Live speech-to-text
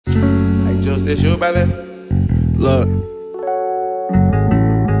Hey, Jules, this you, brother? Look,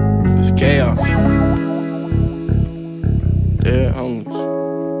 it's chaos. Yeah, homies.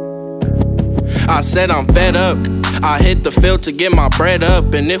 I said I'm fed up. I hit the field to get my bread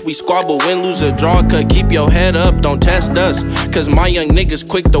up. And if we squabble, win, lose, or draw, cut, keep your head up, don't test us. Cause my young niggas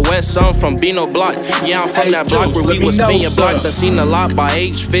quick to wet some from Bino Block. Yeah, I'm from that block where we was being blocked. Done seen a lot by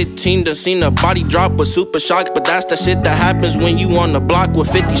age 15. Done seen a body drop with super shocks. But that's the shit that happens when you on the block with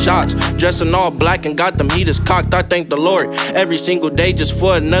 50 shots. Dressing all black and got them heaters cocked. I thank the Lord every single day just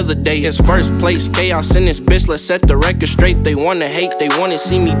for another day. It's first place chaos in this bitch. Let's set the record straight. They wanna hate, they wanna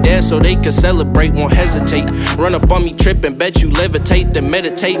see me dead so they can celebrate. Won't hesitate. Run up on me tripping, bet you levitate, then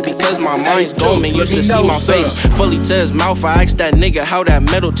meditate. Because my mind's dormant, you should see my face fully to his mouth. I asked that nigga how that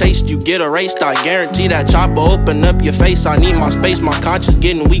metal tastes. You get erased, I guarantee that chopper open up your face. I need my space, my conscience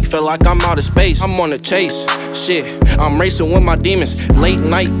getting weak, feel like I'm out of space. I'm on a chase, shit, I'm racing with my demons. Late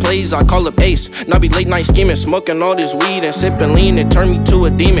night plays, I call up ace. Now be late night scheming, smoking all this weed and sipping lean. It turn me to a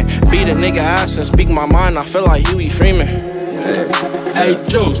demon. Beat a nigga ass and speak my mind, I feel like Huey Freeman. Hey,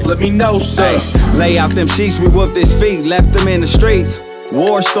 Jules, let me know, say. Lay out them sheets, we whooped his feet, left them in the streets.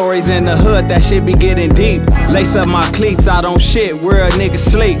 War stories in the hood, that shit be getting deep. Lace up my cleats, I don't shit where a nigga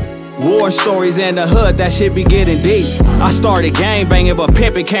sleep. War stories in the hood, that shit be getting deep. I started gang banging, but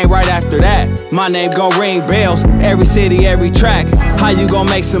pimping came right after that. My name gon' ring bells, every city, every track. How you gon'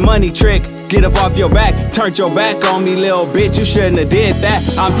 make some money, trick? Get up off your back, turned your back on me, little bitch, you shouldn't have did that.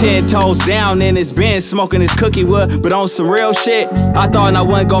 I'm 10 toes down in his bin, smoking his cookie wood, but on some real shit, I thought I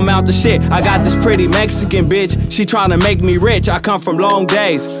wasn't gon' mount the shit. I got this pretty Mexican bitch, she tryna make me rich. I come from long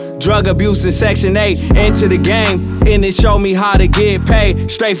days, drug abuse in Section 8, into the game, and it showed me how to get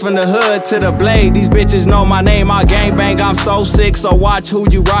paid. Straight from the hood to the blade, these bitches know my name, I gang bang, I'm so sick, so watch who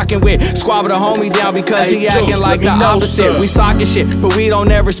you rockin' with. Squabble the homie down because he acting like the opposite. We sockin' shit, but we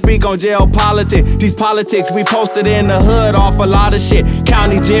don't ever speak on jail politics. These politics, we posted in the hood off a lot of shit.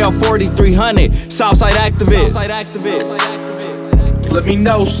 County jail 4300, Southside activists. Let me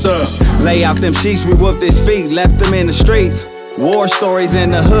know, sir. Lay out them sheets, we whooped his feet, left them in the streets. War stories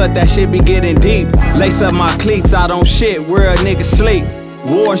in the hood, that shit be getting deep. Lace up my cleats, I don't shit where a nigga sleep.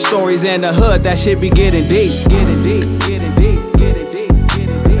 War stories in the hood, that shit be getting deep.